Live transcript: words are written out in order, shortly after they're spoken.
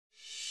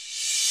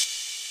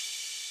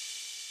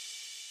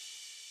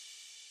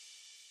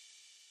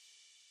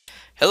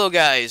Hello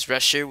guys,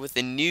 Rush here with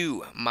a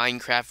new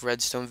Minecraft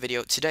Redstone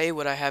video. Today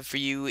what I have for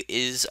you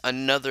is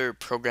another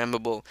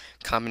programmable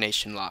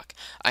combination lock.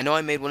 I know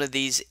I made one of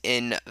these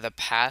in the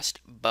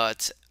past,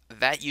 but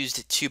that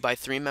used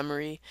 2x3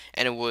 memory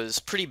and it was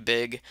pretty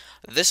big.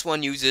 This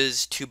one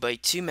uses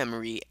 2x2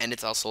 memory and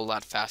it's also a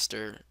lot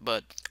faster,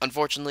 but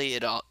unfortunately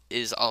it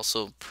is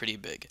also pretty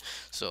big.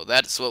 So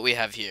that's what we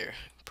have here.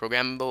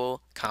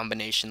 Programmable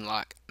combination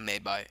lock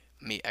made by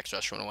me,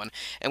 X-Rush101.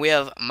 And we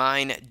have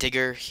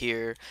MineDigger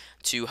here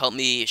to help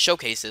me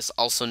showcase this,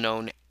 also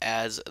known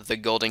as the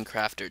Golden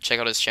Crafter.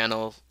 Check out his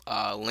channel,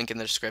 link in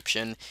the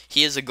description.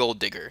 He is a gold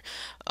digger.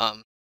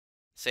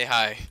 Say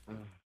hi.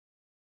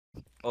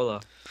 Hola.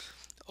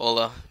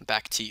 Ola,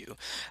 back to you.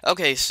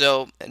 Okay,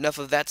 so enough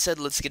of that said,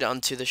 let's get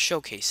on to the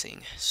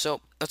showcasing. So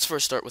let's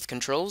first start with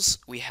controls.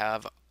 We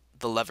have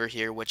the lever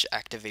here which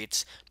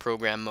activates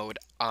program mode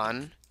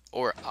on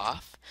or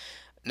off.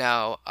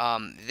 Now,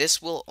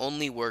 this will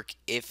only work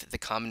if the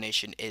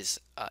combination is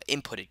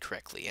inputted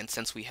correctly, and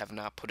since we have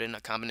not put in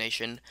a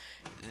combination,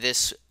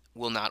 this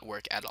will not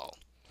work at all.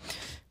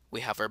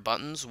 We have our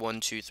buttons, 1,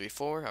 2, 3,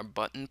 4, our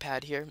button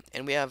pad here,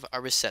 and we have our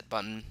reset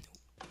button,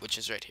 which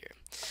is right here.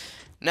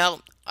 Now,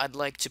 I'd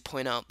like to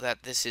point out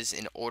that this is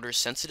an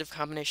order-sensitive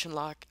combination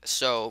lock,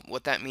 so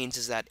what that means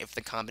is that if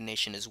the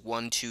combination is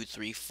 1, 2,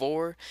 3,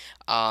 4,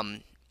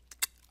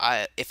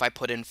 if I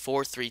put in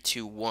 4, 3,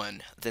 2,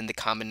 1, then the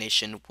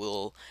combination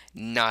will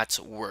not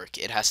work.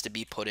 It has to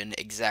be put in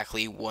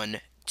exactly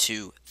 1,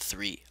 2,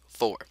 3,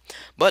 4.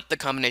 But the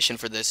combination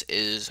for this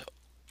is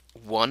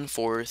 1,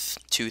 4,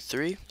 2,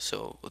 3.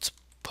 So let's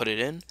put it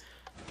in.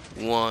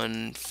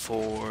 1,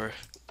 4,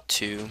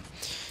 2,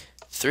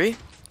 3.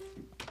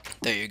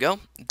 There you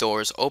go.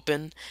 Doors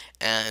open,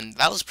 and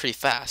that was pretty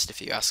fast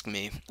if you ask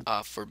me,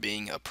 for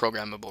being a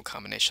programmable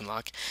combination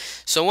lock.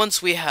 So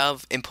once we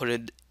have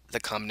inputted the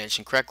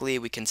combination correctly,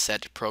 we can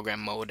set program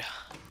mode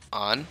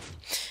on,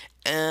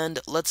 and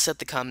let's set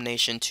the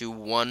combination to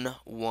 1,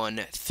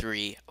 1,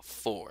 3,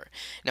 4.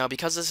 Now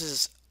because this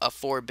is a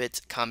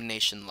 4-bit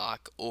combination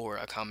lock, or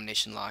a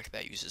combination lock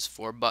that uses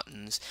 4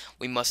 buttons,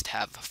 we must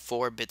have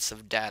 4 bits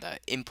of data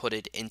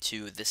inputted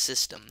into the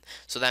system.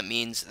 So that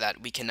means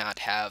that we cannot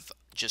have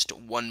just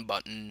one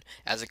button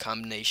as a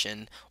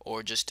combination,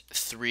 or just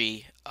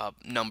 3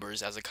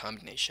 numbers as a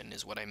combination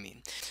is what I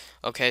mean.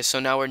 Okay, so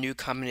now our new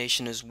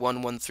combination is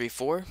 1, 1, 3,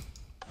 4.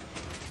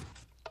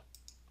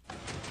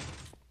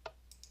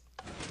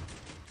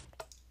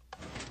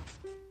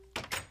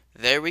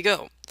 There we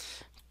go.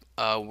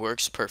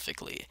 Works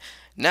perfectly.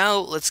 Now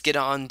let's get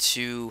on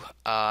to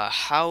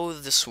how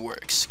this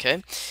works,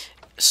 okay?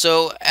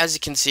 So as you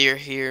can see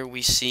here,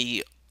 we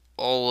see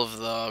all of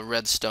the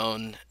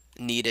redstone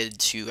needed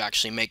to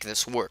actually make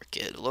this work.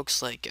 It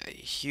looks like a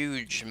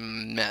huge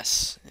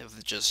mess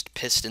of just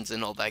pistons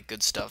and all that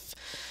good stuff,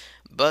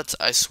 but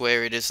I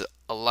swear it is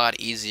a lot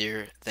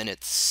easier than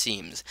it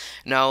seems.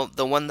 Now,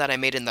 the one that I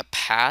made in the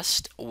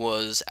past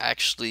was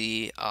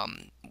actually,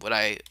 what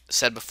I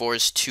said before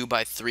is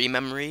 2x3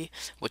 memory,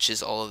 which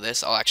is all of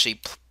this. I'll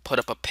actually put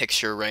up a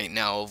picture right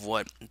now of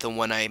what the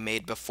one I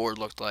made before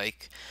looked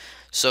like,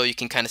 so you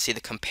can kind of see the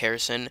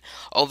comparison.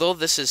 Although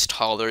this is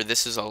taller,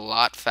 this is a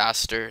lot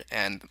faster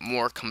and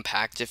more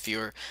compact if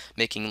you're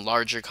making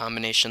larger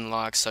combination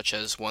locks, such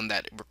as one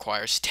that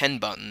requires 10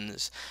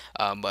 buttons.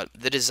 But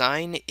the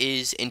design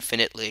is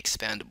infinitely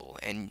expandable,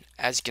 and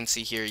as you can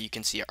see here, you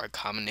can see our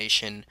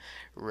combination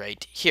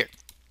right here.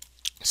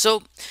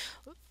 So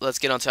let's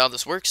get on to how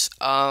this works.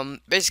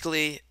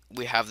 Basically,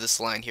 we have this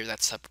line here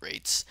that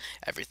separates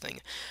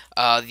everything.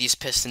 These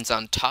pistons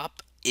on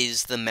top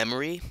is the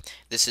memory.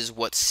 This is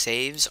what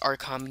saves our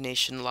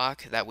combination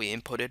lock that we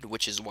inputted,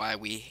 which is why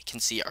we can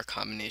see our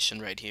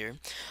combination right here.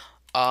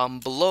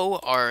 Below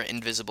our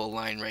invisible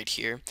line right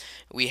here,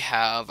 we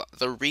have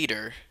the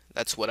reader.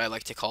 That's what I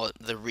like to call it,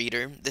 the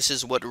reader. This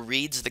is what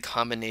reads the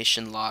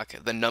combination lock,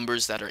 the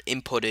numbers that are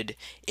inputted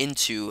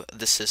into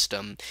the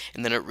system,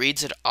 and then it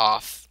reads it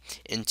off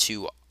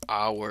into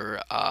our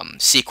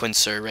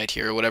sequencer right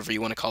here, or whatever you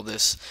want to call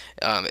this.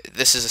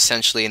 This is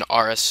essentially an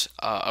RS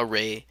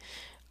array,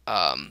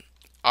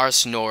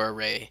 RS NOR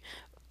array,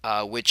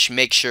 which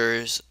makes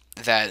sure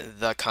that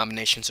the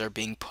combinations are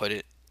being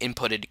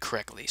inputted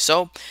correctly.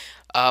 So,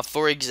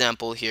 for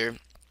example here,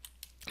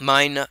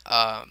 mine,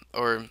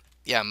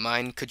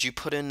 mine, could you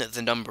put in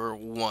the number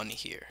 1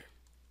 here?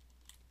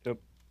 Yep.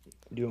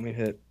 Do you want me to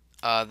hit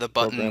The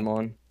program button,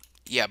 on?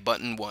 yeah,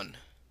 button 1.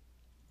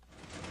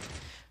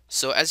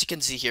 So as you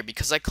can see here,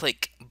 because I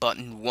click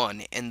button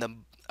 1, and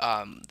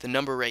the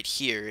number right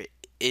here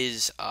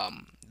is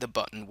the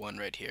button 1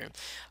 right here,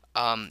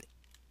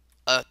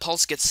 a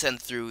pulse gets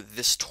sent through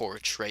this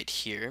torch right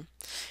here,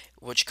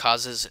 which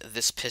causes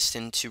this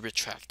piston to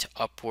retract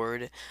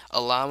upward,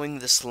 allowing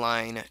this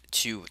line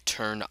to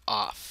turn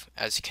off,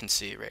 as you can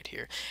see right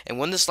here. And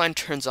when this line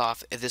turns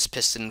off, this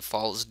piston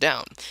falls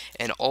down,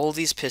 and all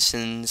these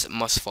pistons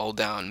must fall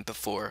down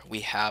before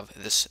we have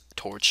this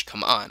torch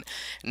come on.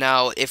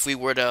 Now, if we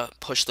were to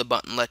push the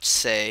button, let's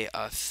say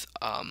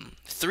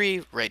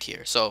 3 right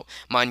here. So,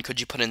 mine, could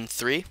you put in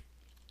 3?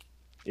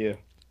 Yeah.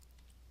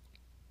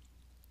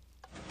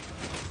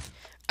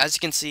 As you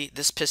can see,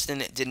 this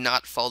piston did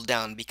not fall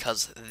down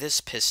because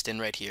this piston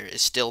right here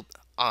is still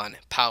on,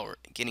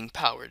 getting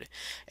powered.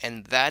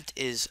 And that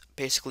is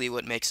basically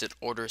what makes it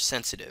order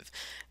sensitive.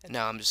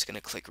 Now I'm just going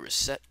to click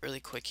reset really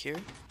quick here.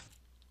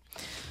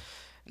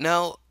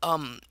 Now,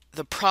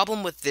 the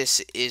problem with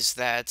this is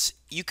that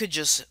you could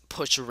just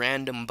push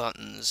random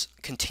buttons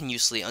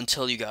continuously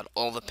until you got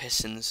all the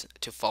pistons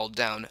to fall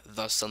down,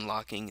 thus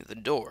unlocking the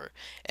door.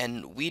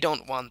 And we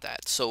don't want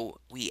that, so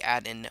we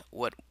add in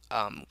what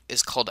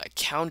is called a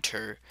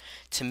counter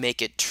to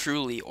make it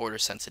truly order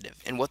sensitive.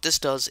 And what this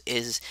does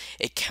is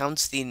it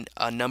counts the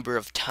number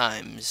of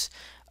times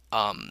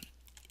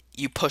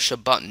you push a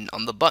button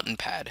on the button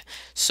pad.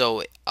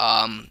 So,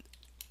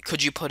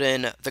 could you put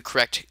in the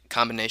correct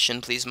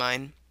combination, please,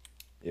 Mine?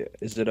 Yeah.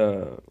 Is it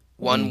a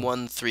One, one?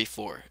 one, three,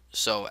 four.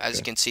 So as you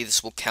Okay. can see,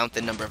 this will count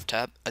the number of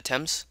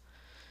attempts.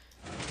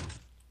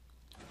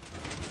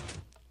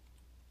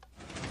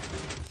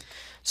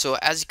 So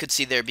as you could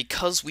see there,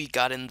 because we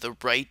got in the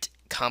right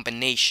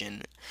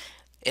combination,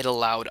 it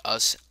allowed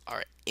us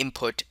our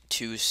input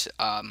to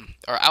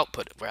our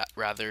output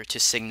rather to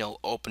signal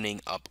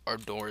opening up our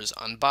doors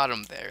on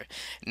bottom there.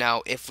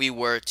 Now if we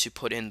were to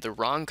put in the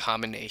wrong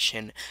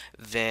combination,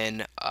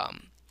 then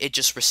it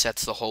just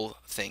resets the whole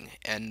thing,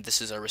 and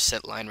this is our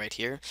reset line right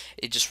here.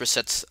 It just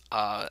resets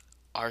our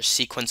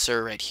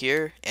sequencer right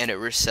here, and it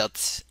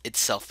resets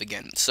itself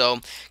again. So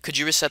could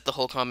you reset the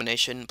whole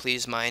combination,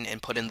 please, Mine,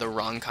 and put in the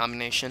wrong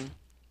combination?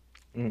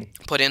 Mm.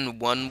 Put in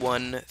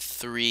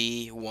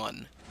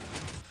 1131.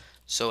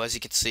 So as you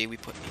can see, he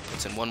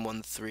puts in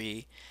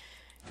 113,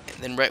 and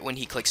then right when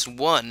he clicks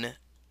 1,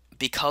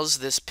 because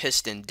this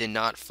piston did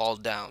not fall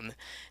down,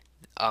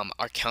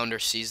 our counter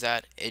sees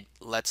that, it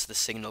lets the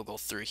signal go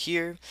through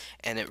here,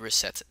 and it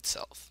resets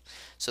itself.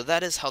 So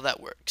that is how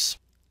that works.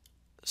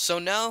 So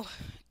now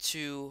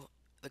to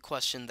the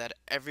question that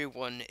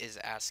everyone is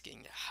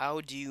asking: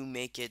 how do you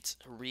make it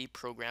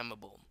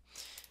reprogrammable?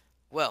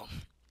 Well,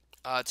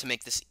 to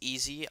make this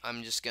easy,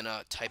 I'm just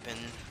gonna type in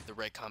the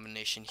right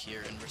combination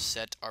here and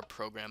reset our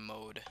program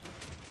mode.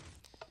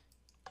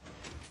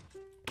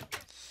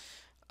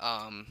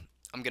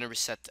 I'm gonna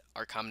reset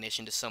our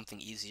combination to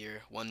something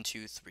easier. 1,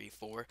 2, 3,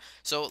 4.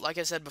 So, like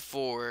I said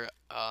before,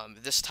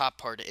 this top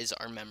part is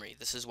our memory.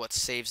 This is what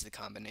saves the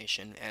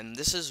combination, and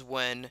this is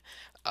when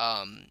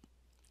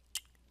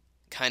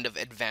kind of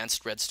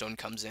advanced redstone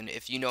comes in.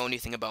 If you know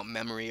anything about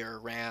memory or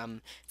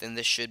RAM, then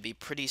this should be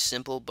pretty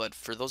simple, but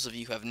for those of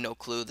you who have no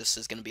clue, this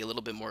is going to be a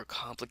little bit more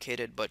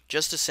complicated. But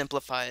just to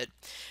simplify it,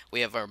 we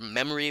have our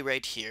memory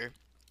right here,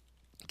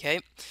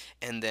 okay,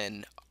 and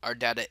then our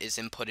data is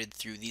inputted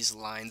through these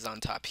lines on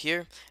top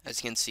here.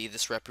 As you can see,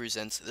 this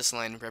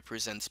line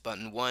represents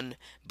button 1,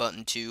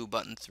 button 2,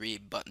 button 3,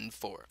 button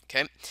 4,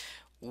 okay.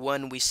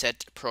 When we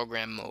set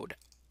program mode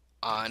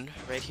on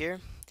right here,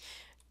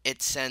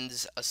 it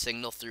sends a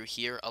signal through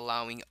here,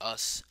 allowing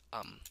us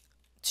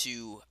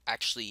to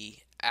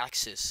actually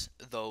access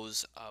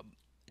those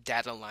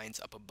data lines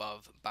up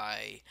above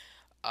by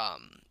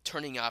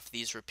turning off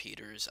these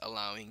repeaters,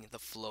 allowing the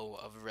flow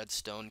of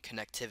redstone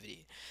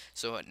connectivity.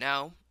 So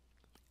now,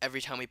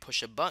 every time we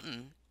push a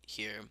button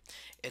here,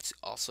 it's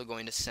also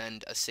going to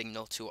send a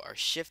signal to our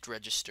shift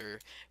register,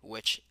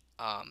 which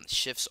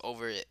shifts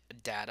over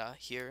data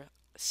here,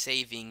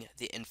 saving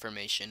the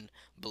information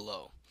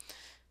below.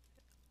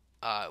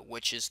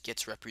 Which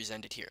gets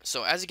represented here.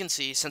 So as you can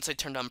see, since I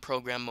turned on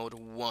program mode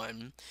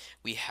 1,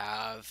 we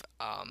have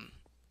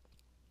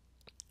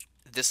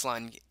this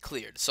line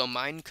cleared. So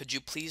Mine, could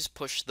you please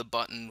push the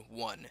button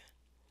 1?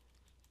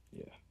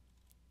 Yeah.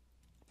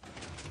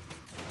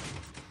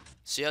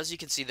 So as you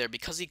can see there,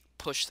 because he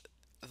pushed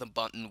the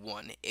button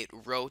 1, it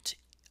wrote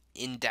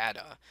in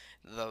data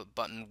the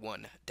button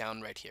 1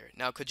 down right here.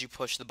 Now could you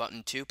push the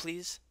button 2,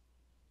 please?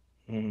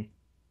 Mm.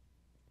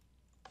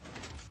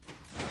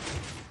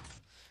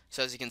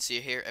 So as you can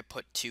see here, I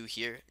put 2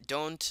 here.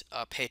 Don't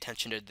pay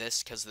attention to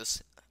this, because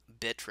this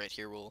bit right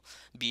here will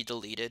be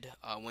deleted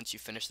once you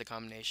finish the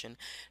combination.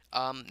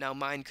 Now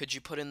Mine, could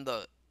you put in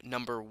the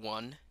number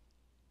 1?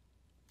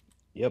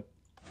 Yep.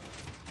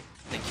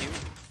 Thank you.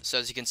 So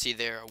as you can see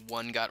there,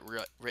 1 got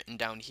written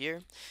down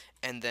here.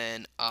 And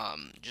then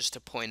just to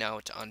point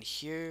out on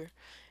here,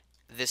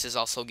 this is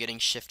also getting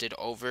shifted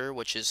over,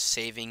 which is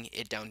saving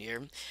it down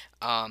here,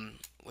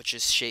 which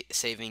is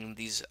saving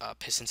these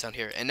pistons down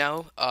here. And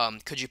now,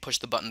 could you push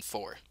the button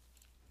 4?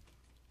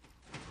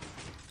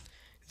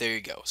 There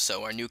you go.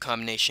 So our new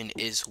combination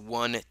is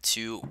 1,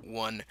 2,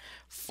 1,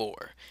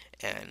 4.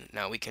 And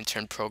now we can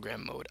turn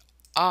program mode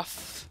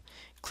off,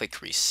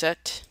 click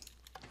reset,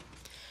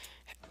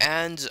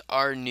 and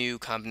our new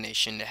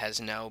combination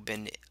has now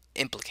been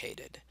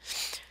implicated.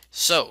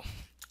 So,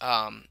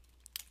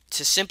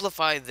 to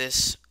simplify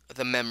this,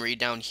 the memory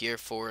down here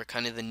for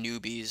kind of the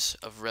newbies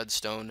of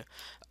redstone,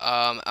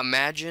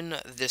 imagine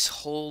this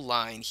whole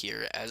line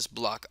here as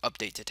block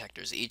update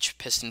detectors, each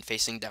piston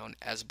facing down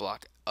as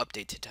block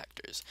update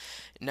detectors.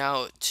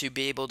 Now, to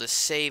be able to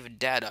save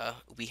data,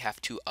 we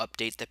have to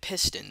update the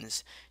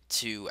pistons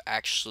to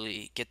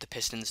actually get the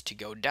pistons to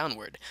go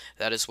downward.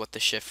 That is what the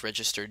shift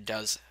register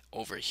does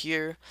over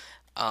here,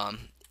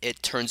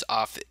 it turns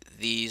off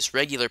these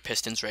regular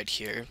pistons right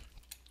here,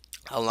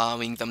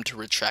 allowing them to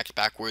retract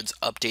backwards,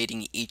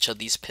 updating each of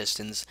these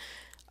pistons,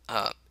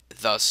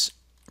 thus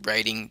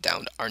writing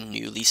down our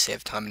newly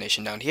saved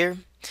combination down here.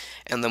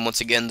 And then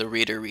once again, the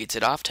reader reads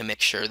it off to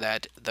make sure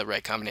that the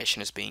right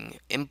combination is being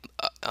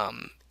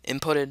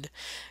inputted.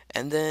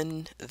 And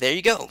then there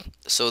you go.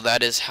 So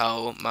that is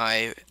how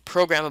my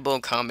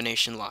programmable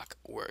combination lock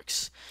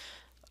works.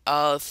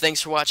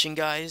 Thanks for watching,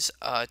 guys.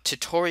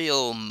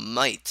 Tutorial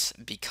might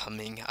be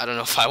coming. I don't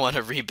know if I want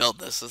to rebuild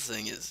this. This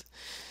thing is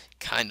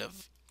kind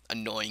of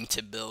annoying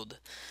to build.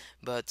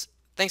 But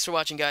thanks for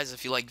watching, guys.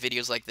 If you like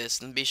videos like this,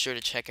 then be sure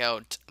to check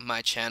out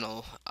my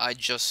channel. I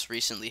just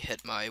recently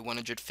hit my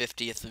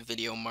 150th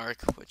video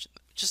mark, which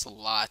just a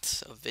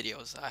lot of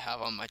videos I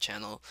have on my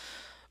channel.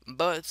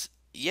 But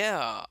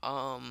yeah,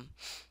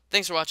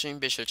 thanks for watching.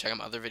 Be sure to check out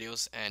my other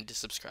videos and to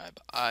subscribe.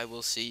 I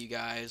will see you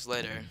guys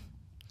later.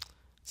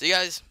 See you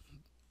guys.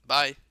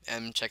 Bye,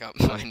 and check out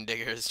Bye.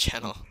 MineDiggers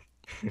channel.